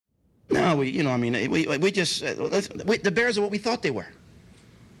No, we just the Bears are what we thought they were.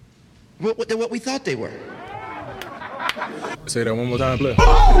 They're what we thought they were. Say that one more time, play.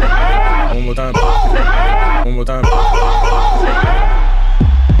 One more time. One more time.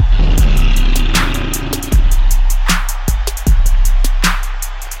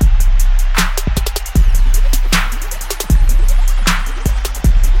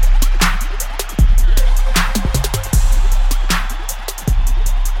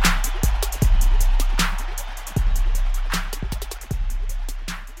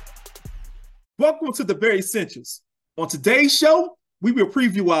 Welcome to the Bear Essentials. On today's show, we will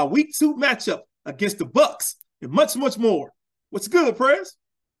preview our Week 2 matchup against the Bucs and much, much more. What's good, Prez?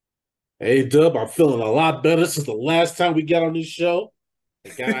 Hey, Dub, I'm feeling a lot better. This is the last time we got on this show. I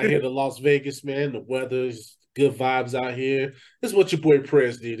got out here to Las Vegas, man. The weather's good vibes out here. This is what your boy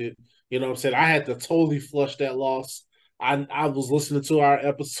Prez needed. You know what I'm saying? I had to totally flush that loss. I was listening to our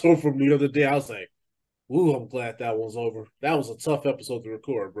episode from the other day. I was like, ooh, I'm glad that one's over. That was a tough episode to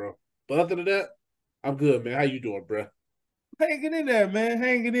record, bro. But other than that, I'm good, man. How you doing, bro? Hanging in there, man.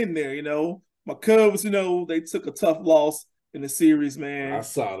 Hanging in there, My Cubs, they took a tough loss in the series, man. I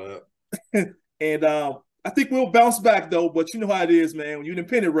saw that. And I think we'll bounce back, though. But you know how it is, man. When you're in a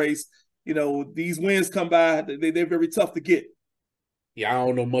pennant race, these wins come by. They're very tough to get. Yeah, I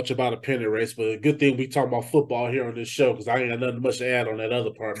don't know much about a pennant race, but a good thing we talk about football here on this show because I ain't got nothing much to add on that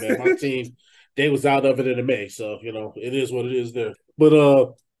other part, man. My team, they was out of it in the May. So, it is what it is there.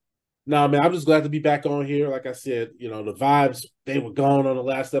 But, nah, man, I'm just glad to be back on here. Like I said, the vibes, they were gone on the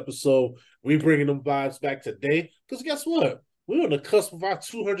last episode. We bringing them vibes back today because guess what? We're on the cusp of our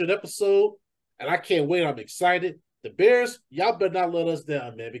 200th episode, and I can't wait. I'm excited. The Bears, y'all better not let us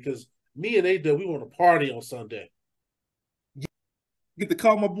down, man, because me and A-Dub, we want to party on Sunday. Get to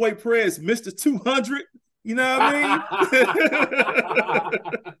call my boy Prez Mr. 200. You know what I mean?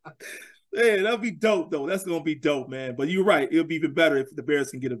 Yeah, that'll be dope, though. That's going to be dope, man. But you're right. It'll be even better if the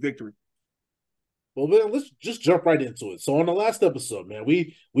Bears can get a victory. Well, man, let's just jump right into it. So on the last episode, man,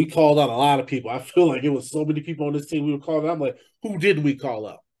 we called out a lot of people. I feel like it was so many people on this team we were calling out. I'm like, who didn't we call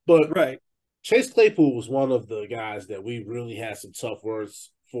out? But right. Chase Claypool was one of the guys that we really had some tough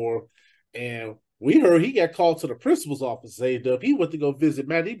words for. And we heard he got called to the principal's office, A-Dub. He went to go visit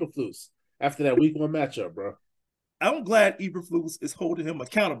Matt Eberflus after that week 1 matchup, bro. I'm glad Eberflus is holding him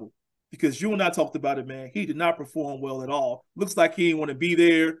accountable. Because you and I talked about it, man. He did not perform well at all. Looks like he didn't want to be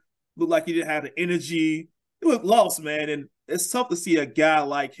there. Looked like he didn't have the energy. He looked lost, man. And it's tough to see a guy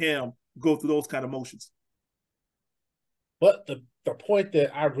like him go through those kind of motions. But the point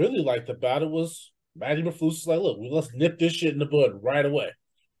that I really liked about it was Matty Eberflus was like, look, let's nip this shit in the bud right away.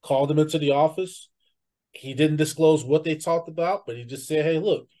 Called him into the office. He didn't disclose what they talked about, but he just said, hey,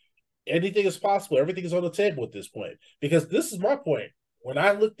 look, anything is possible. Everything is on the table at this point. Because this is my point. When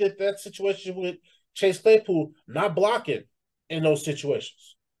I looked at that situation with Chase Claypool not blocking in those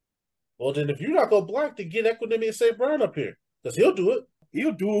situations, well, then if you're not going to block, then get Equanimity and St. Brown up here because he'll do it.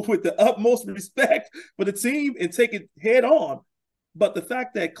 He'll do it with the utmost respect for the team and take it head on. But the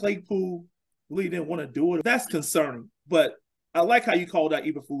fact that Claypool really didn't want to do it, that's concerning. But I like how you called out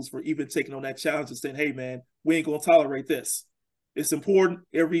Eberflus for even taking on that challenge and saying, hey, man, we ain't going to tolerate this. It's important.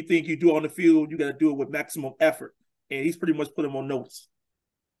 Everything you do on the field, you got to do it with maximum effort. And he's pretty much put him on notice.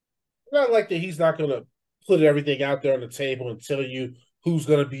 Not like that he's not going to put everything out there on the table and tell you who's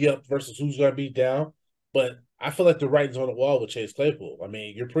going to be up versus who's going to be down. But I feel like the writing's on the wall with Chase Claypool. I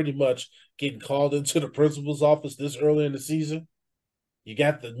mean, you're pretty much getting called into the principal's office this early in the season. You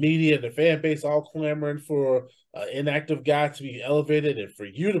got the media and the fan base all clamoring for an inactive guy to be elevated and for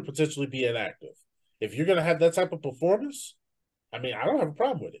you to potentially be inactive. If you're going to have that type of performance, I mean, I don't have a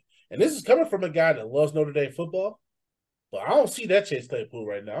problem with it. And this is coming from a guy that loves Notre Dame football. But I don't see that Chase Claypool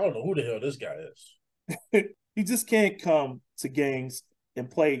right now. I don't know who the hell this guy is. You just can't come to games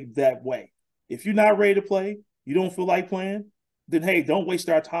and play that way. If you're not ready to play, you don't feel like playing, then, hey, don't waste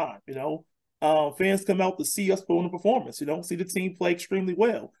our time, Fans come out to see us put on a performance, see the team play extremely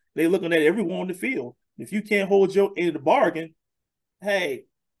well. They're looking at everyone on the field. If you can't hold your end of the bargain, hey,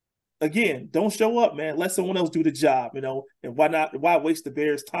 again, don't show up, man. Let someone else do the job, and why waste the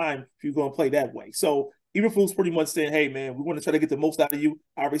Bears' time if you're going to play that way? So Eberflus pretty much saying, hey, man, we want to try to get the most out of you.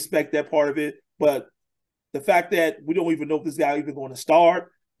 I respect that part of it. But the fact that we don't even know if this guy even going to start,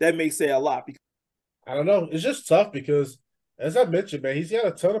 that may say a lot. I don't know. It's just tough because, as I mentioned, man, he's got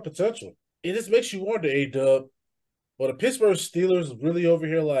a ton of potential. It just makes you wonder, A-Dub, well, the Pittsburgh Steelers really over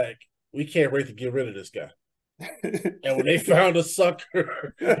here like, we can't wait to get rid of this guy. And when they found a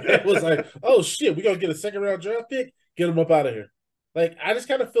sucker, it was like, oh, shit, we're going to get a second-round draft pick? Get him up out of here. Like, I just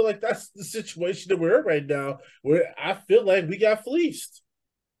kind of feel like that's the situation that we're in right now, where I feel like we got fleeced.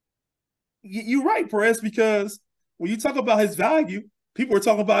 You're right, Perez, because when you talk about his value, people are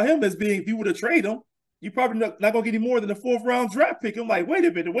talking about him as being, if you were to trade him, you're probably not going to get any more than a 4th-round draft pick. I'm like, wait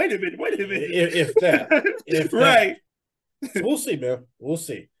a minute. If that, if right. that. So we'll see, man. We'll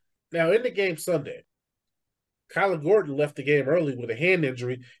see. Now, in the game Sunday, Kyler Gordon left the game early with a hand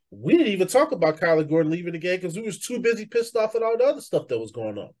injury. We didn't even talk about Kyler Gordon leaving the game because we was too busy pissed off at all the other stuff that was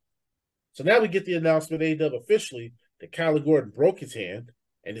going on. So now we get the announcement, A-Dub, officially, that Kyler Gordon broke his hand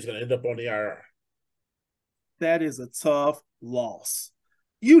and he's going to end up on the IR. That is a tough loss.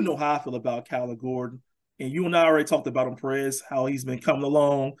 You know how I feel about Kyler Gordon. And you and I already talked about him, Perez, how he's been coming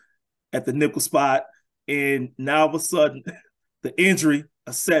along at the nickel spot. And now all of a sudden, the injury,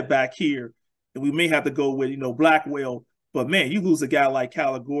 a setback here. And we may have to go with, Blackwell. But, man, you lose a guy like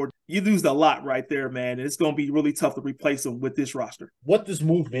Kyler Gordon, you lose a lot right there, man. And it's going to be really tough to replace him with this roster. What this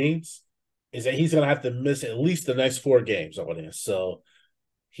move means is that he's going to have to miss at least the next 4 games on this. So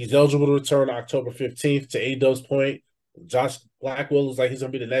he's eligible to return October 15th. To A-Dub's point, Josh Blackwell looks like he's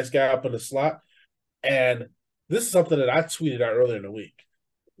going to be the next guy up in the slot. And this is something that I tweeted out earlier in the week.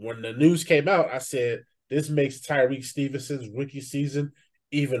 When the news came out, I said, this makes Tyreek Stevenson's rookie season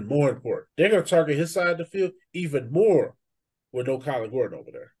even more important. They're going to target his side of the field even more with no Kyler Gordon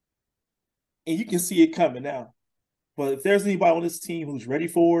over there. And you can see it coming now. But if there's anybody on this team who's ready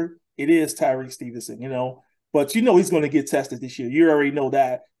for it, it is Tyreek Stevenson, But he's going to get tested this year. You already know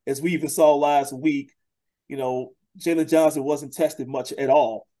that. As we even saw last week, Jalen Johnson wasn't tested much at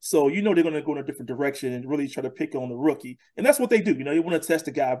all. So, they're going to go in a different direction and really try to pick on the rookie. And that's what they do. They want to test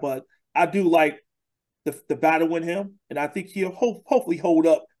the guy. But I do like the battle with him. And I think he'll hopefully hold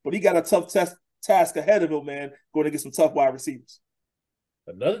up. But he got a tough task ahead of him, man, going to get some tough wide receivers.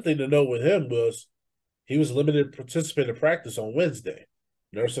 Another thing to note with him was he was limited to participate in practice on Wednesday,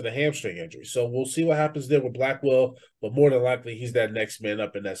 nursing a hamstring injury. So we'll see what happens there with Blackwell, but more than likely he's that next man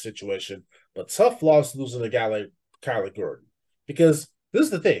up in that situation. But tough loss losing a guy like Kyler Gordon, because this is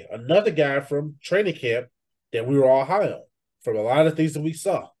the thing, another guy from training camp that we were all high on from a lot of things that we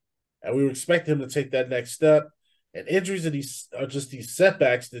saw, and we were expecting him to take that next step. And injuries are just these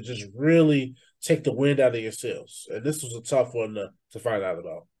setbacks that just really take the wind out of your sails. And this was a tough one to find out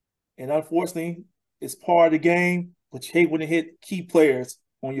about. And unfortunately, it's part of the game, but you hate when it hit key players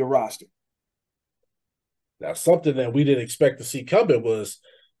on your roster. Now, something that we didn't expect to see coming was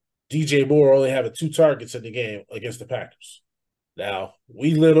DJ Moore only having 2 targets in the game against the Packers. Now,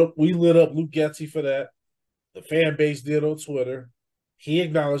 we lit up Luke Getsy for that. The fan base did on Twitter. He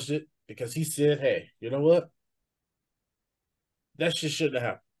acknowledged it because he said, hey, you know what? That shit shouldn't have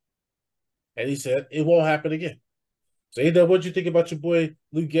happened. And he said, it won't happen again. So, A-Dub, what'd you think about your boy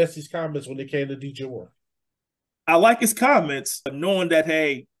Luke Getsy's comments when they came to DJ Moore? I like his comments, knowing that,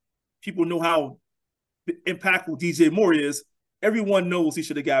 hey, people know how impactful DJ Moore is. Everyone knows he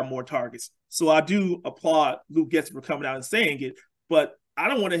should have got more targets. So I do applaud Luke Getsy for coming out and saying it, but I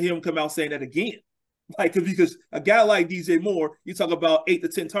don't want to hear him come out saying that again. Because a guy like DJ Moore, you talk about 8 to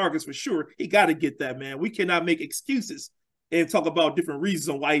 10 targets for sure. He got to get that, man. We cannot make excuses and talk about different reasons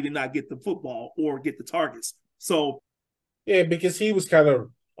on why he did not get the football or get the targets. So, yeah, because he was kind of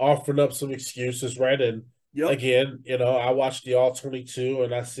offering up some excuses, right? And again, I watched the All-22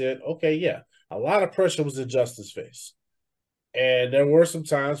 and I said, okay, yeah, a lot of pressure was in Justin's face. And there were some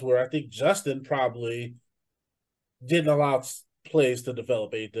times where I think Justin probably didn't allow plays to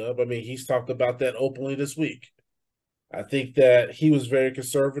develop, A-Dub. I mean, he's talked about that openly this week. I think that he was very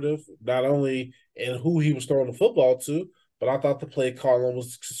conservative, not only in who he was throwing the football to, but I thought the play calling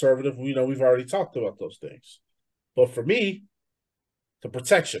was conservative. We've already talked about those things. But for me, the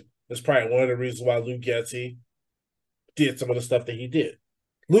protection is probably one of the reasons why Luke Getsy did some of the stuff that he did.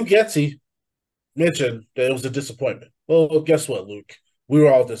 Luke Getsy mentioned that it was a disappointment. Well, guess what, Luke? We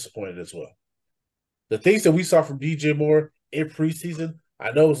were all disappointed as well. The things that we saw from DJ Moore in preseason,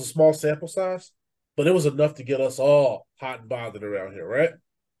 I know it was a small sample size, but it was enough to get us all hot and bothered around here, right?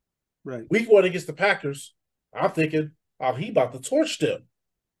 Right. Week 1 against the Packers, I'm thinking, oh, he about to torch them.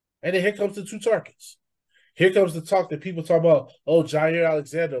 And then here comes the 2 targets. Here comes the talk that people talk about, oh, Jair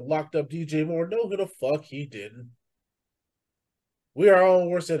Alexander locked up DJ Moore. No, who the fuck he didn't. We are our own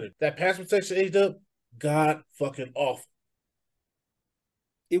worst enemy. That pass protection, A-Dub, God fucking awful.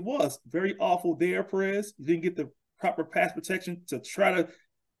 It was very awful there, Perez. You didn't get the proper pass protection to try to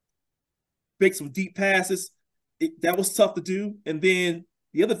make some deep passes. That was tough to do. And then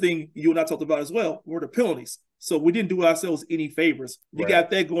the other thing you and I talked about as well were the penalties. So we didn't do ourselves any favors. You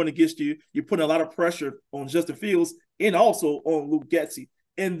got that going against you. You're putting a lot of pressure on Justin Fields and also on Luke Getsy.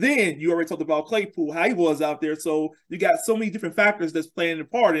 And then you already talked about Claypool, how he was out there. So you got so many different factors that's playing a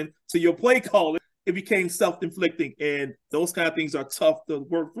part into your play calling. It became self-inflicting, and those kind of things are tough to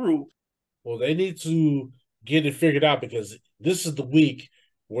work through. Well, they need to get it figured out because this is the week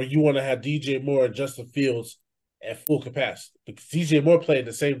where you want to have DJ Moore and Justin Fields at full capacity. Because DJ Moore played in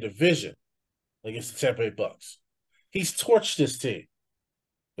the same division against the Tampa Bay Bucks. He's torched this team.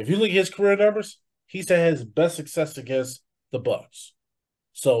 If you look at his career numbers, he's had his best success against the Bucks.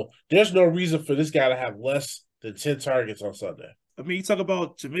 So there's no reason for this guy to have less than 10 targets on Sunday. I mean, you talk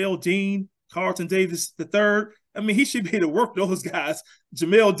about Jamel Dean, Carlton Davis III. I mean, he should be able to work those guys.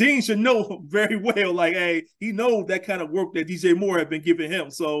 Jamel Dean should know very well, like, hey, he knows that kind of work that DJ Moore had been giving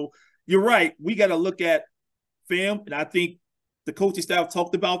him. So you're right. We got to look at film, and I think the coaching staff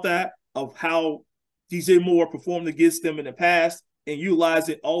talked about that, of how DJ Moore performed against them in the past and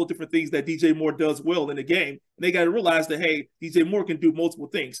utilizing all the different things that DJ Moore does well in the game. And they got to realize that, hey, DJ Moore can do multiple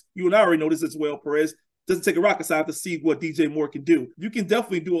things. You and I already know this as well, Perez. Doesn't take a rocket scientist to see what DJ Moore can do. You can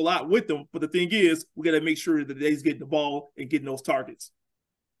definitely do a lot with them, but the thing is, we got to make sure that he's getting the ball and getting those targets.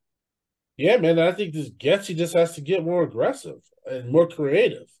 Yeah, man, I think this Getsy just has to get more aggressive and more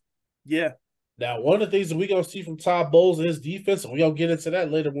creative. Yeah. Now, one of the things that we're going to see from Todd Bowles and his defense, and we're going to get into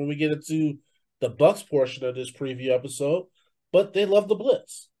that later when we get into the Bucks portion of this preview episode, but they love the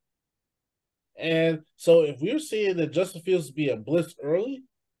blitz. And so if we're seeing that Justin Fields is being blitzed early,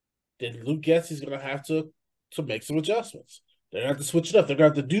 then Luke Getsy's going to have to make some adjustments. They're going to have to switch it up. They're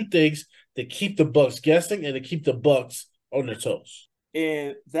going to have to do things that keep the Bucks guessing and to keep the Bucks on their toes.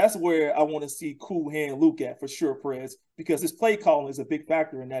 And that's where I want to see Cool Hand Luke at for sure, Perez, because his play calling is a big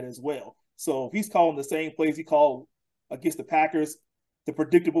factor in that as well. So if he's calling the same plays he called against the Packers, the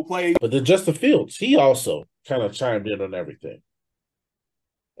predictable plays. But then Justin Fields, he also kind of chimed in on everything.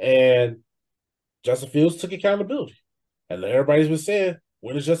 And Justin Fields took accountability. And everybody's been saying,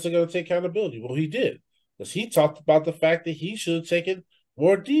 when is Justin going to take accountability? Well, he did. Because he talked about the fact that he should have taken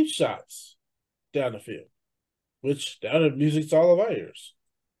more deep shots down the field, which down the music to all of our ears.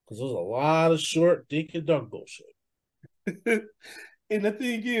 Because there's a lot of short dink and dunk bullshit. And the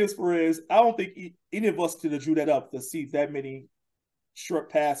thing is, Perez, I don't think any of us could have drew that up to see that many short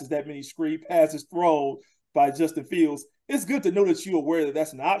passes, that many screen passes thrown by Justin Fields. It's good to know that you're aware that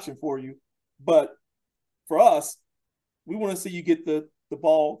that's an option for you. But for us, we want to see you get the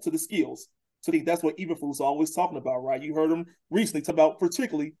ball to the skills. So I think that's what Eberflus always talking about, right? You heard him recently talk about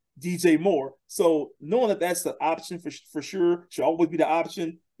particularly DJ Moore. So knowing that that's the option for sure, should always be the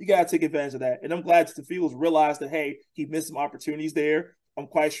option, you got to take advantage of that. And I'm glad Justin Fields realized that, hey, he missed some opportunities there. I'm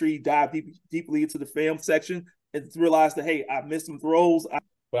quite sure he dived deeply into the film section and realized that, hey, I missed some throws.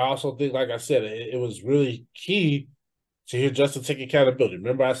 But I also think, like I said, it was really key to hear Justin take accountability.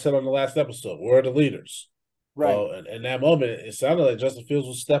 Remember I said on the last episode, we're the leaders. Right. Well, and in that moment, it sounded like Justin Fields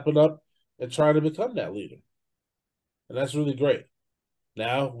was stepping up and trying to become that leader. And that's really great.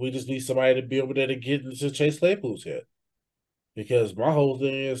 Now, we just need somebody to be over there to get into Chase Claypool's head. Because my whole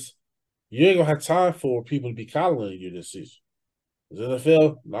thing is, you ain't going to have time for people to be coddling you this season. Because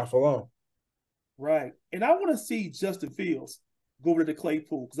NFL, not for long. Right. And I want to see Justin Fields go over to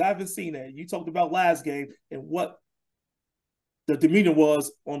Claypool because I haven't seen that. You talked about last game and what the demeanor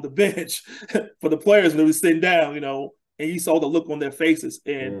was on the bench for the players when they were sitting down, and you saw the look on their faces.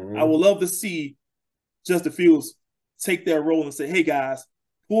 And I would love to see Justin Fields take that role and say, hey, guys,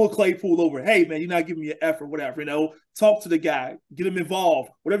 pull Claypool over. Hey, man, you're not giving me an effort, whatever, talk to the guy, get him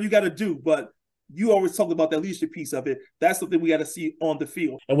involved, whatever you got to do. But you always talk about that leadership piece of it. That's something we got to see on the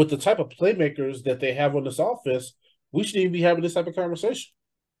field. And with the type of playmakers that they have on this offense, we shouldn't even be having this type of conversation.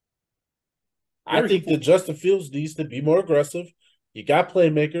 I think that Justin Fields needs to be more aggressive. You got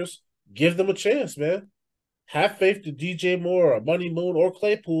playmakers. Give them a chance, man. Have faith that DJ Moore or Money Moon or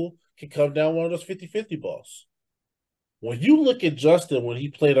Claypool can come down one of those 50-50 balls. When you look at Justin when he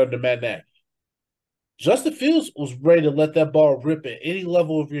played under Matt Nagy, Justin Fields was ready to let that ball rip at any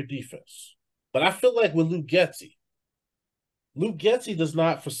level of your defense. But I feel like with Luke Getsy does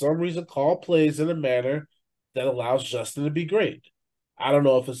not, for some reason, call plays in a manner that allows Justin to be great. I don't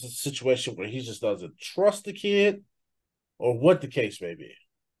know if it's a situation where he just doesn't trust the kid or what the case may be.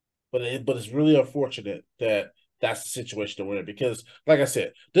 But it's really unfortunate that that's the situation that we're in because, like I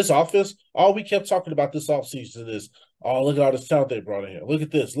said, this offense, all we kept talking about this offseason is, oh, look at all this talent they brought in here. Look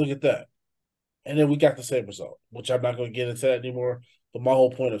at this. Look at that. And then we got the same result, which I'm not going to get into that anymore. But my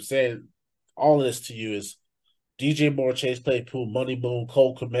whole point of saying all of this to you is DJ Moore, Chase Claypool, Money Moon,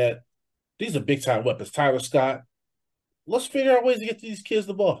 Cole Kmet, these are big-time weapons. Tyler Scott. Let's figure out ways to get these kids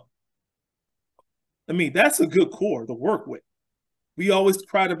the ball. I mean, that's a good core to work with. We always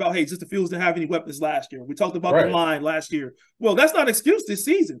cried about, hey, Justin Fields didn't have any weapons last year. We talked about the line last year. Well, that's not an excuse this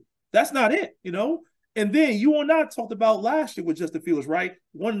season. That's not it, And then you and I talked about last year with Justin Fields, right?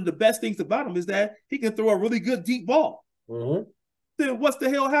 One of the best things about him is that he can throw a really good deep ball. Mm-hmm. then what's the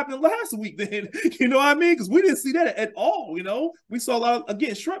hell happened last week then? You know what I mean? Because we didn't see that at all, you know? We saw a lot of,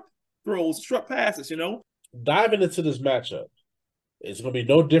 again, short throws, short passes, you know? Diving into this matchup, it's going to be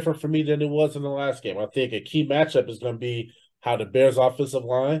no different for me than it was in the last game. I think a key matchup is going to be how the Bears' offensive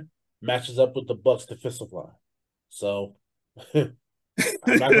line matches up with the Bucs' defensive line. So I'm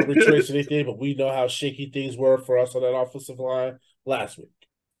not going to retrace anything, but we know how shaky things were for us on that offensive line last week.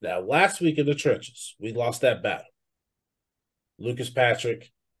 Now, last week in the trenches, we lost that battle. Lucas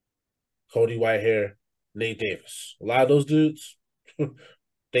Patrick, Cody Whitehair, Nate Davis. A lot of those dudes,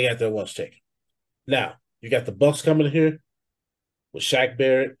 they got their lunch taken. Now, you got the Bucs coming here with Shaq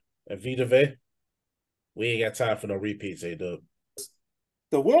Barrett and Vita Vea. We ain't got time for no repeats, A-Dub.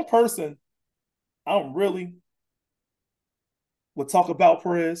 The one person I don't really would talk about,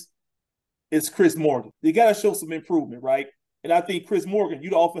 Perez, is Chris Morgan. You got to show some improvement, right? And I think Chris Morgan,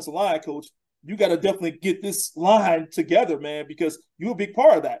 you the offensive line coach, you got to definitely get this line together, man, because you're a big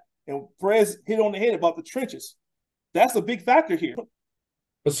part of that. And Perez hit on the head about the trenches. That's a big factor here.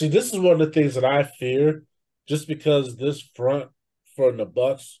 But see, this is one of the things that I fear, just because this front for the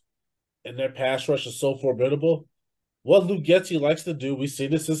Bucs and their pass rush is so formidable. What Luke Getsy likes to do, we've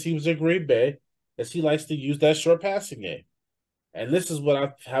seen this since he was in Green Bay, is he likes to use that short passing game. And this is what I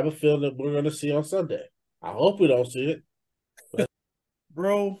have a feeling that we're going to see on Sunday. I hope we don't see it.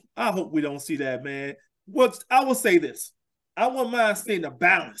 Bro, I hope we don't see that, man. I will say this. I wouldn't mind seeing a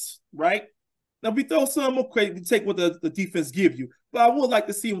balance, right? Now, we throw some, okay, we take what the defense give you. But I would like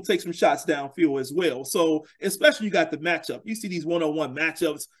to see him take some shots downfield as well. So, especially you got the matchup. You see these one-on-one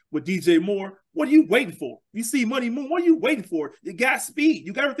matchups with DJ Moore. What are you waiting for? You see Money Moon. What are you waiting for? You got speed.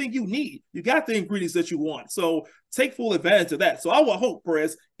 You got everything you need. You got the ingredients that you want. So, take full advantage of that. So, I would hope,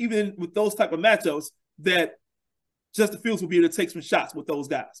 Perez, even with those type of matchups, that Justin Fields will be able to take some shots with those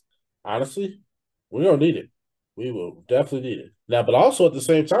guys. Honestly, we don't need it. We will definitely need it. Now, but also at the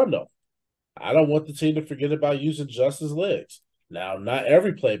same time, though, I don't want the team to forget about using Justin's legs. Now, not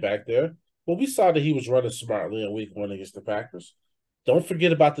every play back there, but we saw that he was running smartly in week 1 against the Packers. Don't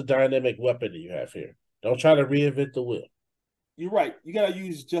forget about the dynamic weapon that you have here. Don't try to reinvent the wheel. You're right. You got to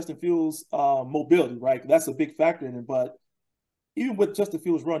use Justin Fields' mobility, right? That's a big factor in it. But even with Justin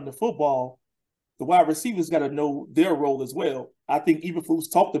Fields running the football, the wide receivers got to know their role as well. I think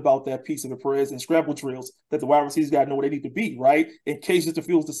Eberflus talked about that piece of the Perez and scramble drills, that the wide receivers got to know where they need to be, right? In case Justin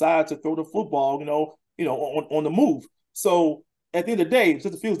Fields decides to throw the football, on the move. So at the end of the day, if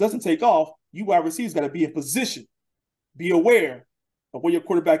Justin Fields doesn't take off, you wide receivers got to be in position, be aware of where your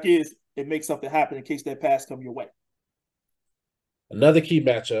quarterback is, and make something happen in case that pass come your way. Another key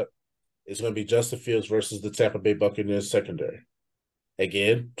matchup is going to be Justin Fields versus the Tampa Bay Buccaneers secondary.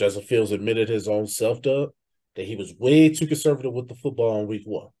 Again, Justin Fields admitted his own self-dub that he was way too conservative with the football in week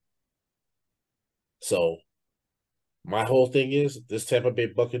 1. So my whole thing is this Tampa Bay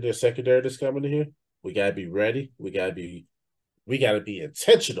Buccaneers secondary that's coming in here, we got to be ready. We got to be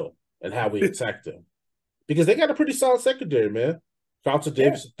intentional in how we attack them. Because they got a pretty solid secondary, man. Carlton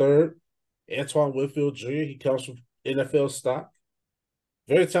Davis III, Antoine Winfield Jr., he comes from NFL stock.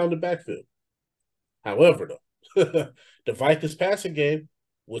 Very talented backfield. However, though, the Vikings passing game,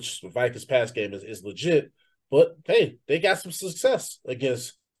 which the Vikings pass game is legit, but hey, they got some success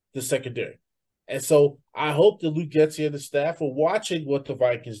against the secondary. And so I hope that Luke Getsy and the staff are watching what the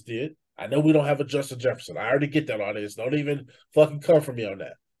Vikings did. I know we don't have a Justin Jefferson. I already get that on this. Don't even fucking come for me on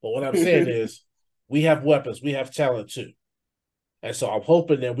that. But what I'm saying is we have weapons. We have talent too. And so I'm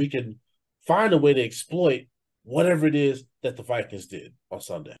hoping that we can find a way to exploit whatever it is that the Vikings did on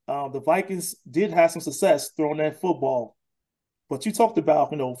Sunday. The Vikings did have some success throwing that football. But you talked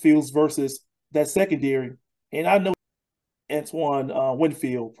about, Fields versus that secondary. And I know Antoine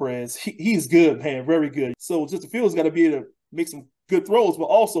Winfield, Perez, he's good, man, very good. So Justin Fields got to be able to make some good throws, but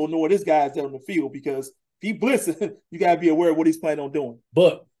also know what this guy's there on the field, because if he blitzes, you got to be aware of what he's planning on doing.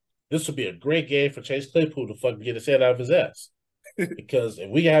 But this would be a great game for Chase Claypool to fucking get his head out of his ass. Because if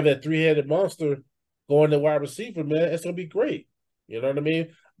we have that 3-headed monster going to wide receiver, man, it's going to be great. You know what I mean?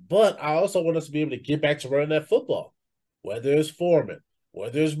 But I also want us to be able to get back to running that football. Whether it's Foreman,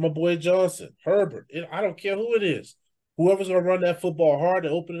 whether it's my boy Johnson, Herbert, I don't care who it is. Whoever's going to run that football hard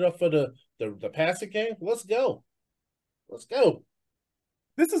and open it up for the passing game, let's go. Let's go.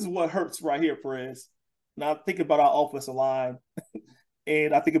 This is what hurts right here, Perez. Now, I think about our offensive line,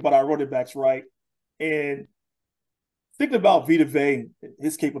 and I think about our running backs, right? And thinking about Vita Vea,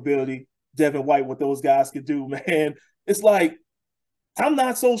 his capability, Devin White, what those guys can do, man. It's like, I'm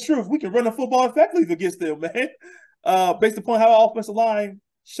not so sure if we can run the football effectively against them, man. Based upon how our offensive line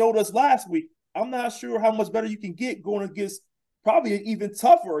showed us last week, I'm not sure how much better you can get going against probably an even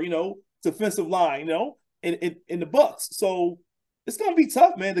tougher, defensive line, in the Bucs. So it's going to be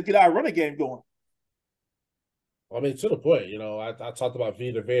tough, man, to get our running game going. I mean, to the point, I talked about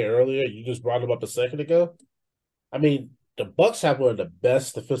Vita Vea earlier. You just brought him up a second ago. I mean, the Bucks have one of the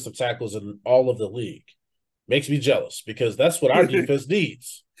best defensive tackles in all of the league. Makes me jealous because that's what our defense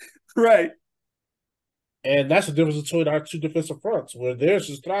needs. Right. And that's the difference between our two defensive fronts, where theirs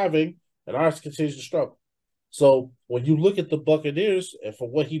is thriving and ours continues to struggle. So when you look at the Buccaneers and for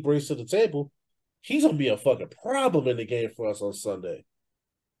what he brings to the table, he's going to be a fucking problem in the game for us on Sunday.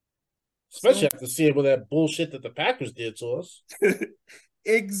 Especially after seeing what that bullshit that the Packers did to us.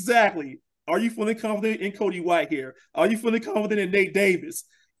 Exactly. Are you feeling confident in Cody White here? Are you feeling confident in Nate Davis?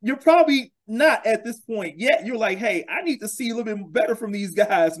 You're probably not at this point yet. You're like, hey, I need to see a little bit better from these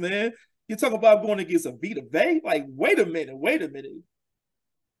guys, man. You're talking about going against a Vita Vea? Like, wait a minute.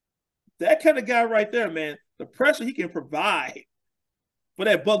 That kind of guy right there, man, the pressure he can provide for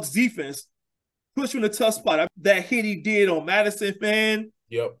that Bucks defense, push you in a tough spot. That hit he did on Madison, man.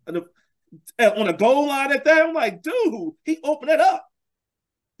 Yep. On a goal line at that, I'm like, dude, he opened it up.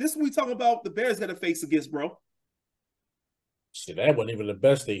 This is what we talking about the Bears got to face against, bro. See, that wasn't even the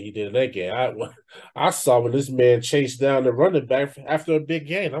best thing he did in that game. I saw when this man chased down the running back after a big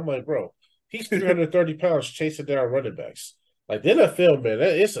game. I'm like, bro, he's 330 pounds chasing down running backs. Like, the NFL, man,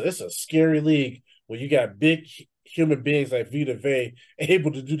 it's a scary league when you got big human beings like Vita Vea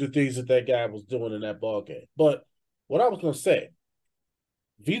able to do the things that guy was doing in that ball game. But what I was going to say,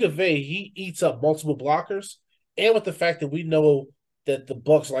 Vita Vea, he eats up multiple blockers, and with the fact that we know that the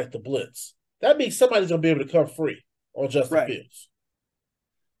Bucks like the blitz, that means somebody's going to be able to come free on Justin Fields.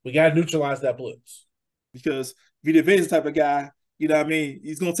 We got to neutralize that blitz. Because Vita Vea is the type of guy, you know what I mean?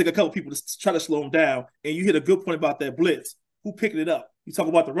 He's going to take a couple people to try to slow him down. And you hit a good point about that blitz. Who picking it up? You talk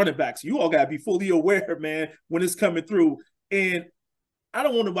about the running backs. You all got to be fully aware, man, when it's coming through. And I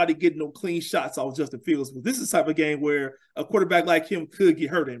don't want nobody getting no clean shots off Justin Fields, but this is the type of game where a quarterback like him could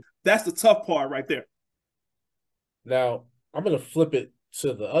get hurt in. That's the tough part right there. Now, I'm going to flip it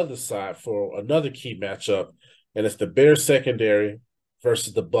to the other side for another key matchup, and it's the Bears secondary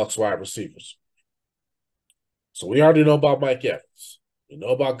versus the Bucks wide receivers. So we already know about Mike Evans. We know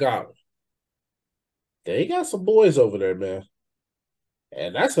about Godwin. They got some boys over there, man.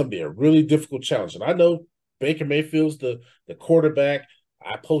 And that's going to be a really difficult challenge. And I know Baker Mayfield's the quarterback.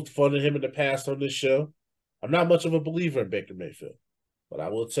 I poked fun at him in the past on this show. I'm not much of a believer in Baker Mayfield. But I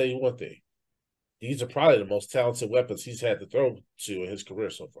will tell you one thing. These are probably the most talented weapons he's had to throw to in his career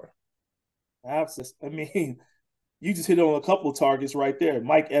so far. Absolutely. I mean, you just hit on a couple of targets right there.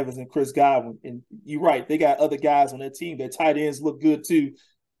 Mike Evans and Chris Godwin. And you're right. They got other guys on their team. Their tight ends look good too.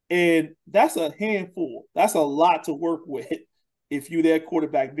 And that's a handful. That's a lot to work with if you're their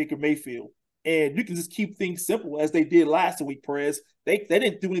quarterback, Baker Mayfield. And you can just keep things simple as they did last week, Perez. They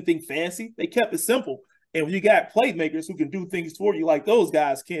didn't do anything fancy. They kept it simple. And when you got playmakers who can do things for you like those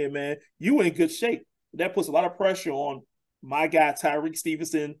guys can, man, you in good shape. That puts a lot of pressure on my guy, Tyreek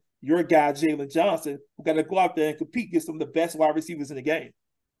Stevenson, your guy, Jalen Johnson, who got to go out there and compete against some of the best wide receivers in the game.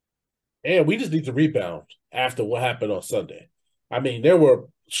 And we just need to rebound after what happened on Sunday. I mean, there were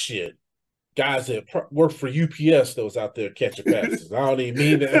guys that worked for UPS that was out there catching passes. I don't even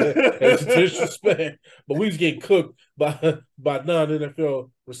mean that as disrespect, but we was getting cooked by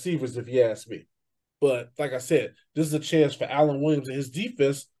non-NFL receivers, if you ask me. But like I said, this is a chance for Alan Williams and his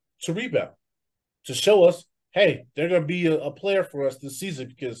defense to rebound, to show us, hey, they're going to be a player for us this season,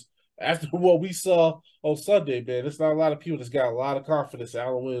 because after what we saw on Sunday, man, there's not a lot of people that's got a lot of confidence in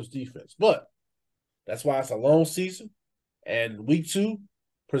Alan Williams' defense. But that's why it's a long season, and week 2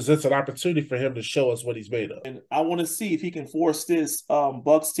 presents an opportunity for him to show us what he's made of. And I want to see if he can force this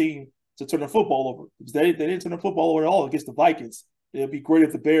Bucks team to turn the football over. Because they didn't turn the football over at all against the Vikings. It'd be great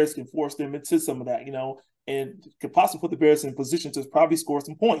if the Bears can force them into some of that, and could possibly put the Bears in position to probably score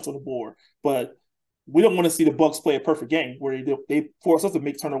some points on the board. But we don't want to see the Bucks play a perfect game where they force us to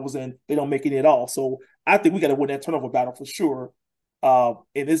make turnovers and they don't make any at all. So I think we got to win that turnover battle for sure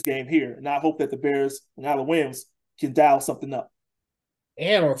in this game here. And I hope that the Bears and Alan Williams can dial something up.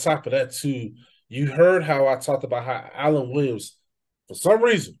 And on top of that, too, you heard how I talked about how Alan Williams, for some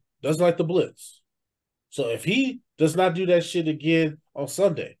reason, doesn't like the blitz. So if he does not do that shit again on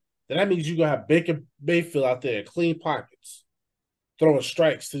Sunday, then that means you're going to have Baker Mayfield out there in clean pockets, throwing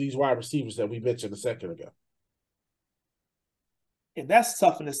strikes to these wide receivers that we mentioned a second ago. And that's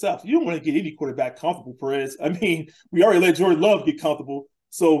tough in itself. You don't want to get any quarterback comfortable, Perez. I mean, we already let Jordan Love get comfortable.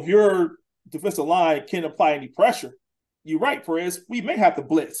 So if your defensive line can't apply any pressure, you're right, Perez, we may have to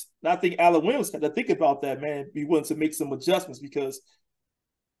blitz. And I think Alan Williams got to think about that, man, be willing to make some adjustments, because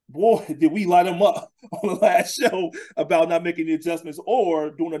boy, did we light him up on the last show about not making the adjustments or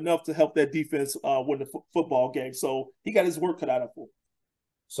doing enough to help that defense win the football game. So he got his work cut out for him.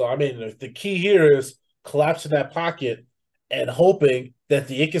 So, I mean, the key here is collapsing that pocket and hoping that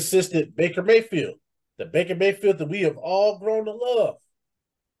the inconsistent Baker Mayfield, the Baker Mayfield that we have all grown to love,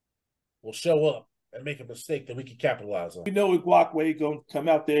 will show up and make a mistake that we can capitalize on. We know Igwakwe going to come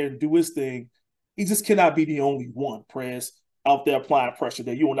out there and do his thing. He just cannot be the only one, Prez, out there applying pressure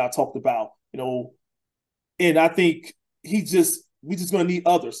that you and I talked about, And I think we just going to need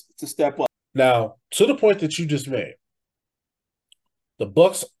others to step up. Now, to the point that you just made, the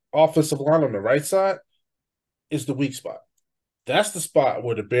Bucs offensive line on the right side is the weak spot. That's the spot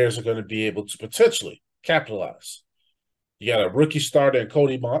where the Bears are going to be able to potentially capitalize. You got a rookie starter in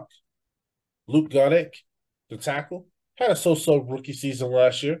Cody Mock. Luke Goddard, the tackle, had a so-so rookie season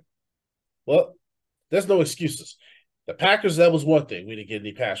last year. Well, there's no excuses. The Packers, that was one thing. We didn't get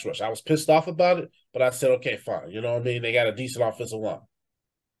any pass rush. I was pissed off about it, but I said, okay, fine. You know what I mean? They got a decent offensive line.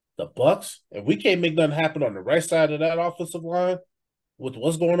 The Bucs, if we can't make nothing happen on the right side of that offensive line with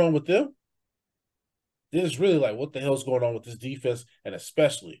what's going on with them, then it's really like, what the hell's going on with this defense and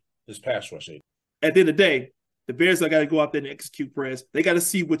especially this pass rush? At the end of the day, the Bears are got to go out there and execute, Prez. They got to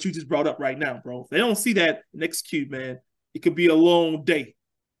see what you just brought up right now, bro. If they don't see that and execute, man, it could be a long day.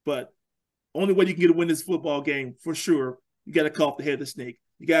 But only way you can get a win this football game, for sure, you got to cut off the head of the snake.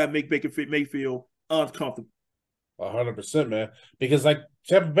 You got to make Baker Mayfield uncomfortable. 100%, man. Because like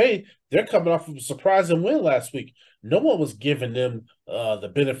Tampa Bay, they're coming off of a surprising win last week. No one was giving them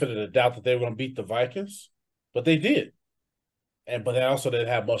the benefit of the doubt that they were going to beat the Vikings, but they did. But that also didn't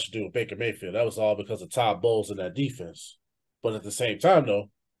have much to do with Baker Mayfield. That was all because of Todd Bowles and that defense. But at the same time, though,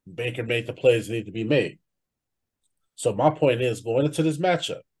 Baker made the plays that need to be made. So my point is, going into this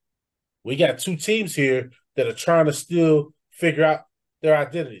matchup, we got two teams here that are trying to still figure out their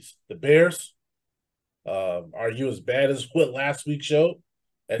identities. The Bears, are you as bad as what last week showed?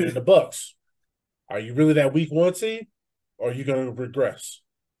 And then the Bucs. Are you really that week one team, or are you going to regress?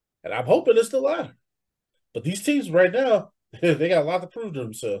 And I'm hoping it's the latter. But these teams right now, they got a lot to prove to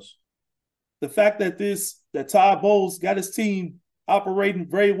themselves. The fact that Todd Bowles got his team operating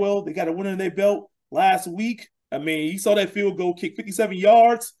very well, they got a win in their belt last week. I mean, you saw that field goal kick 57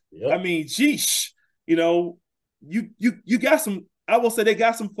 yards. Yep. I mean, geesh, you got some. I will say they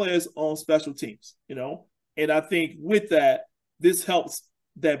got some players on special teams, and I think with that, this helps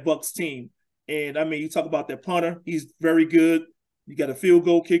that Bucs team. And I mean, you talk about that punter; he's very good. You got a field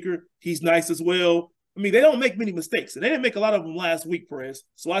goal kicker; he's nice as well. I mean, they don't make many mistakes, and they didn't make a lot of them last week, Perez.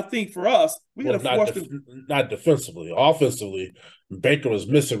 So I think for us, we got to force them. Not defensively, offensively, Baker was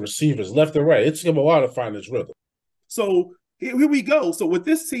missing receivers left and right. It's going to be a while to find his rhythm. So here we go. So with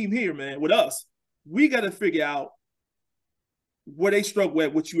this team here, man, with us, we got to figure out where they struggle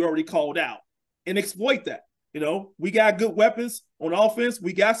at, which you already called out, and exploit that. We got good weapons on offense.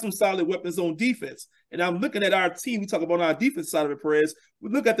 We got some solid weapons on defense. And I'm looking at our team. We talk about our defense side of it, Perez. We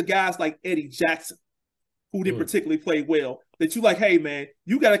look at the guys like Eddie Jackson, who didn't particularly play well, that you like, hey, man,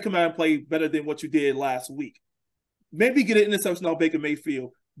 you got to come out and play better than what you did last week. Maybe get an interception on Baker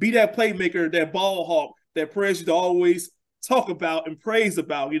Mayfield. Be that playmaker, that ball hawk that Perez used to always talk about and praise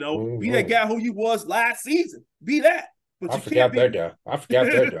about, Be that guy who you was last season. Be that. But I forgot that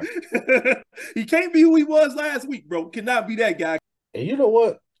guy. He can't be who he was last week, bro. Cannot be that guy. And you know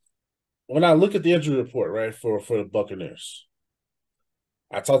what? When I look at the injury report, right, for the Buccaneers,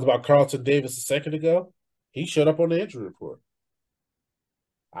 I talked about Carlton Davis a second ago. He showed up on the injury report.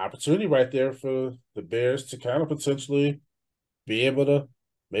 Opportunity right there for the Bears to kind of potentially be able to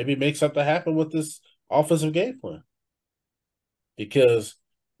maybe make something happen with this offensive game plan. Because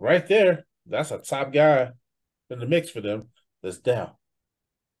right there, that's a top guy in the mix for them that's down.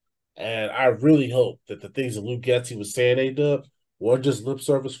 And I really hope that the things that Luke Getsy was saying, A-Dub, weren't just lip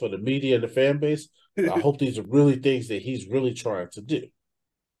service for the media and the fan base. I hope these are really things that he's really trying to do.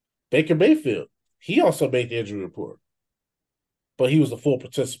 Baker Mayfield, he also made the injury report, but he was a full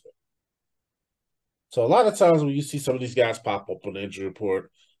participant. So a lot of times when you see some of these guys pop up on the injury report,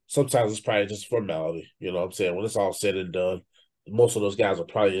 sometimes it's probably just formality. You know what I'm saying? When it's all said and done, most of those guys will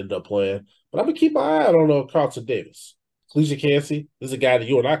probably end up playing. But I'm going to keep my eye out on Carlton Davis. Collegiate Cansey, this is a guy that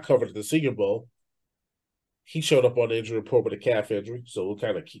you and I covered at the Senior Bowl. He showed up on the injury report with a calf injury, so we'll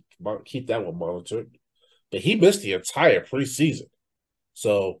kind of keep that one monitored. But he missed the entire preseason.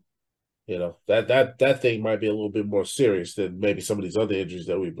 So, that thing might be a little bit more serious than maybe some of these other injuries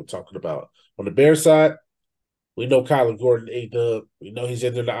that we've been talking about. On the Bears side, we know Kyler Gordon, A-Dub. We know he's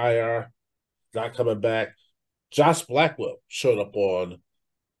in the IR, not coming back. Josh Blackwell showed up on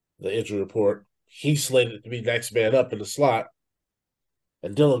the injury report. He's slated to be next man up in the slot.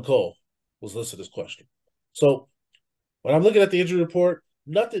 and Dylan Cole was listed as questionable. So when I'm looking at the injury report,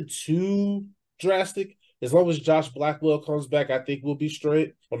 nothing too drastic. As long as Josh Blackwell comes back, I think we'll be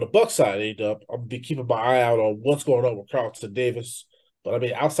straight. On the Buck side, A-Dub, I'm going to be keeping my eye out on what's going on with Carlton Davis. But, I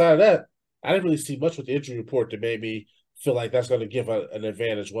mean, outside of that, I didn't really see much with the injury report that made me feel like that's going to give an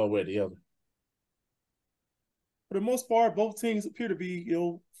advantage one way or the other. For the most part, both teams appear to be,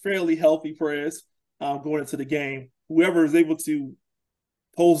 fairly healthy, Perez, going into the game. Whoever is able to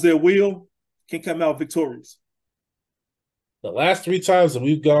pose their will can come out victorious. The last 3 times that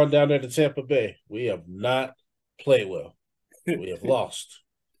we've gone down there to Tampa Bay, we have not played well. We have lost.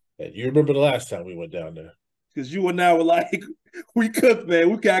 And you remember the last time we went down there. Because you and I were like, we cooked,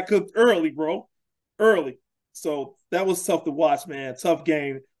 man. We got cooked early, bro. Early. So that was tough to watch, man. Tough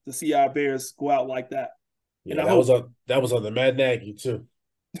game to see our Bears go out like that. Yeah, that was on the Mad Nagy, too.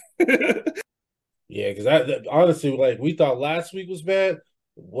 Yeah, because honestly, like, we thought last week was bad.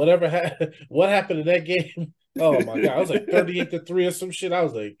 What happened in that game? Oh my God, I was like 38-3 or some shit. I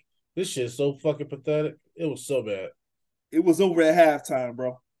was like, this shit is so fucking pathetic. It was so bad. It was over at halftime,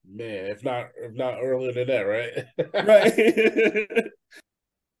 bro. Man, if not earlier than that, right? Right.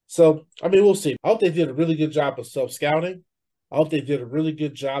 So, I mean, we'll see. I hope they did a really good job of self-scouting. I hope they did a really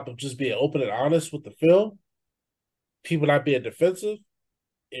good job of just being open and honest with the film. People not being defensive.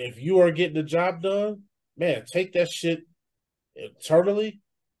 If you are getting the job done, man, take that shit internally.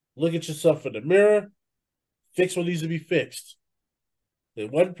 Look at yourself in the mirror. Fix what needs to be fixed.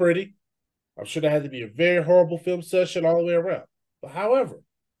 It wasn't pretty. I'm sure there had to be a very horrible film session all the way around. But however,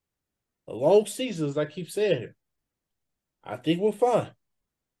 a long season, as I keep saying here, I think we're fine.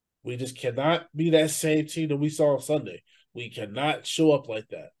 We just cannot be that same team that we saw on Sunday. We cannot show up like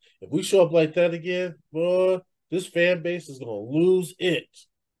that. If we show up like that again, boy, this fan base is going to lose it.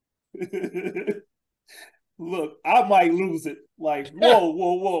 Look, I might lose it. Like,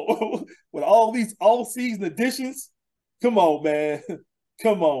 whoa. With all these all-season additions, come on, man.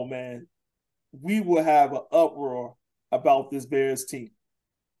 Come on, man. We will have an uproar about this Bears team.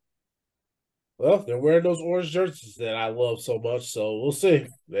 Well, they're wearing those orange jerseys that I love so much, so we'll see.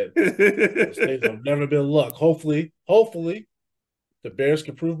 Those things have never been luck. Hopefully, the Bears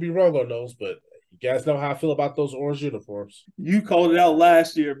can prove me wrong on those, but you guys know how I feel about those orange uniforms. You called it out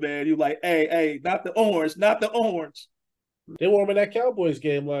last year, man. You like, hey, not the orange, not the orange. They wore them in that Cowboys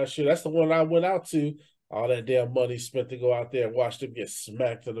game last year. That's the one I went out to. All that damn money spent to go out there and watch them get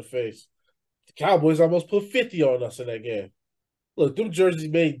smacked in the face. The Cowboys almost put 50 on us in that game. Look, them jerseys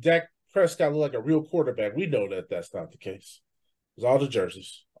made Dak Prescott look like a real quarterback. We know that that's not the case. It's all the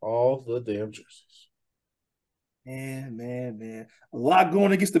jerseys. All the damn jerseys. Man. A lot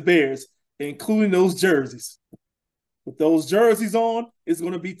going against the Bears, including those jerseys. With those jerseys on, it's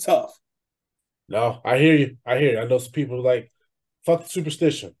going to be tough. No, I hear you. I know some people are like, fuck the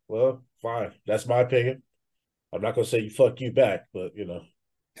superstition. Well, fine. That's my opinion. I'm not going to say fuck you back, but,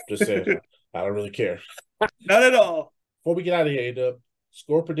 just saying, I don't really care. Not at all. Before we get out of here, A-Dub,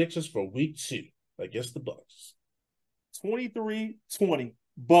 score predictions for week 2 against the Bucs. 23-20.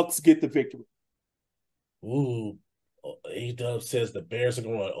 Bucs get the victory. Ooh, A-Dub says the Bears are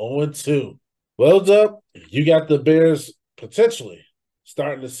going 0-2. Well, Dub, you got the Bears potentially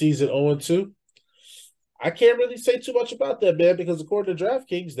starting the season 0-2. I can't really say too much about that, man, because according to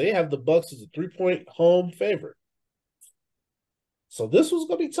DraftKings, they have the Bucs as a 3-point home favorite. So this was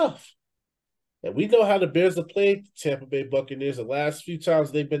going to be tough. And we know how the Bears have played the Tampa Bay Buccaneers the last few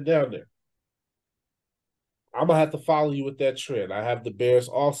times they've been down there. I'm going to have to follow you with that trend. I have the Bears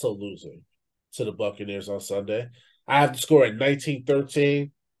also losing to the Buccaneers on Sunday. I have the score at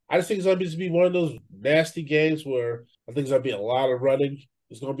 19-13. I just think it's going to be one of those nasty games where I think there's going to be a lot of running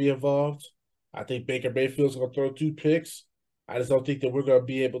is going to be involved. I think Baker Mayfield's going to throw 2 picks. I just don't think that we're going to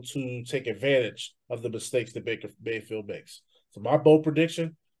be able to take advantage of the mistakes that Baker Mayfield makes. So my bold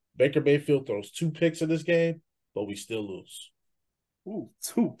prediction, Baker Mayfield throws 2 picks in this game, but we still lose. Ooh,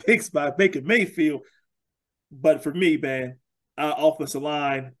 2 picks by Baker Mayfield. But for me, man, our offensive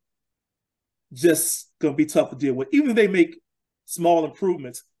line just going to be tough to deal with. Even if they make small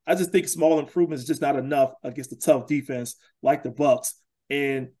improvements, I just think small improvements is just not enough against a tough defense like the Bucs.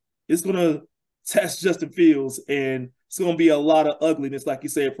 And it's going to test Justin Fields, and it's going to be a lot of ugliness, like you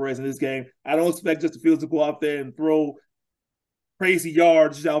said, Perez, in this game. I don't expect Justin Fields to go out there and throw crazy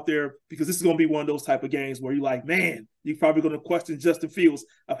yards out there, because this is going to be one of those type of games where you're like, man, you're probably going to question Justin Fields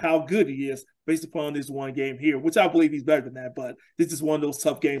of how good he is based upon this one game here, which I believe he's better than that, but this is one of those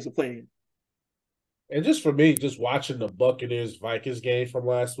tough games to play in. And just for me, just watching the Buccaneers-Vikings game from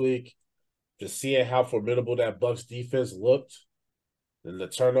last week, just seeing how formidable that Bucs defense looked and the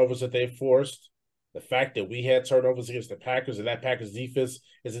turnovers that they forced, The fact that we had turnovers against the Packers and that Packers defense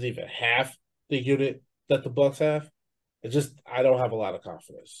isn't even half the unit that the Bucs have, I don't have a lot of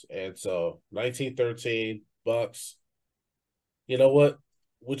confidence. And so 19-13, Bucs, you know what?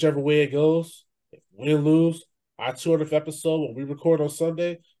 Whichever way it goes, win, lose, our 200th episode when we record on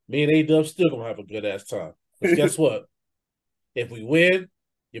Sunday, me and A-Dub still going to have a good-ass time. Because guess what? If we win,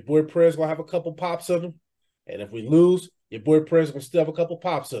 your boy Perez going to have a couple pops in him. And if we lose, your boy Perez going to still have a couple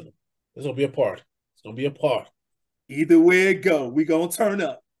pops in him. It's going to be a party. It's going to be a party. Either way it go, we going to turn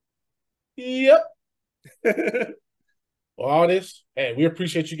up. Yep. Well, all this, hey, we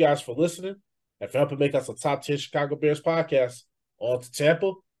appreciate you guys for listening and for helping make us a top 10 Chicago Bears podcast. On to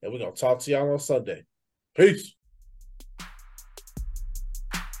Tampa, and we're going to talk to y'all on Sunday. Peace.